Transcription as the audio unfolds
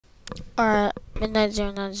Alright,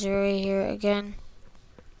 Midnight090 here again.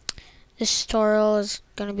 This tutorial is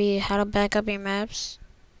going to be how to back up your maps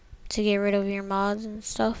to get rid of your mods and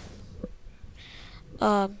stuff.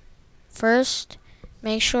 First,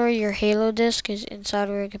 make sure your Halo disk is inside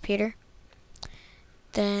of your computer.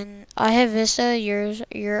 Then, I have Vista,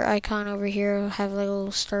 your icon over here will have like a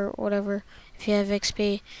little start, whatever, if you have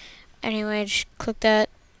XP. Anyway, just click that,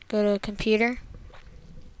 go to computer.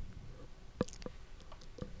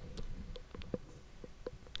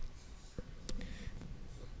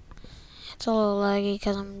 It's a little laggy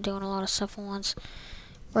because I'm doing a lot of stuff at once.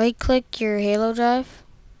 Right click your Halo drive,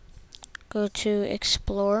 go to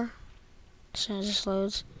explore as soon as this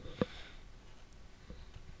loads.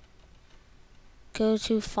 Go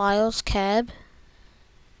to files tab.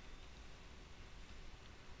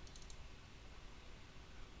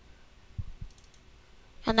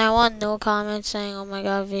 And I want no comments saying, oh my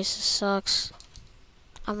god, Vista sucks.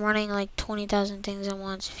 I'm running like 20,000 things at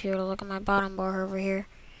once if you were to look at my bottom bar over here.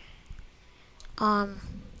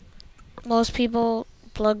 Most people,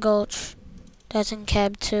 Blood Gulch, that's in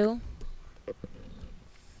cab 2.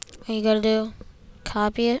 What you gotta do,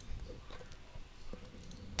 copy it.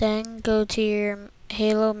 Then go to your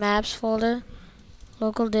Halo Maps folder,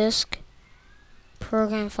 local disk,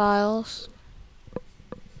 program files,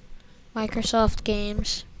 Microsoft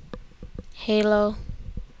Games, Halo,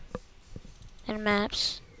 and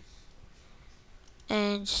Maps,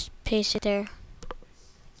 and just paste it there.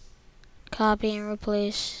 Copy and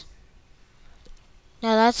replace.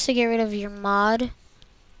 Now that's to get rid of your mod.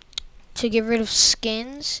 To get rid of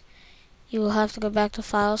skins, you will have to go back to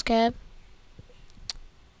Files tab.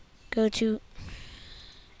 Go to,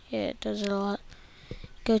 yeah, it does it a lot.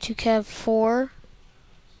 Go to cab 4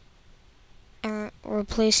 and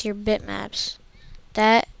replace your bitmaps.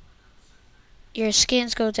 That, your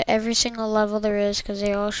skins go to every single level there is because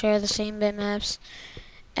they all share the same bitmaps,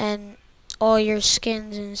 and all your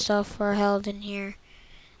skins and stuff are held in here.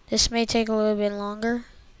 This may take a little bit longer.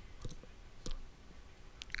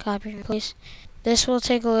 Copy and replace. This will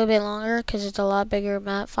take a little bit longer because it's a lot bigger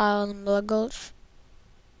map file than Blood Gulch.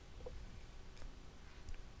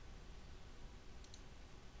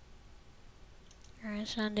 Alright,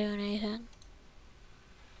 it's not doing anything.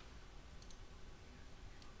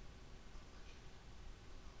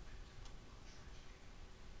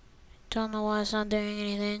 Don't know why it's not doing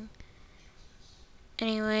anything.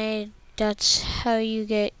 Anyway, that's how you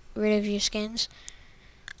get rid of your skins.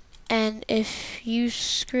 And if you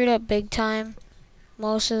screwed up big time,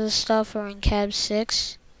 most of the stuff are in cab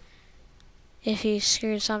 6. If you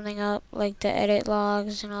screwed something up, like the edit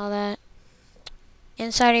logs and all that.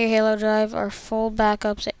 Inside of your Halo drive are full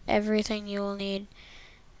backups of everything you will need.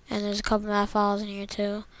 And there's a couple map files in here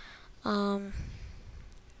too.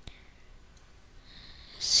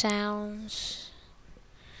 Sounds,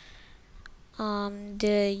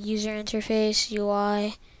 the user interface,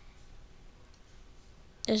 UI,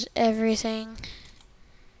 there's everything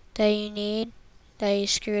that you need that you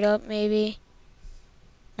screwed up maybe.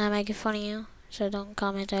 Not making fun of you, so don't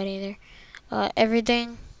comment that either.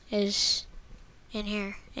 Everything is in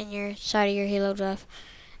here, in your side of your Halo drive.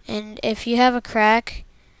 And if you have a crack,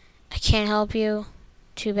 I can't help you,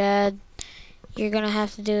 too bad. You're gonna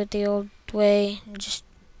have to do it the old way and just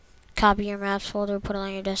copy your maps folder, put it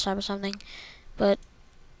on your desktop or something. But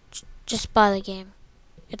just buy the game.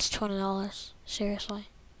 It's $20, seriously.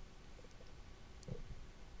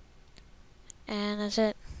 And that's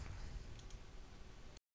it.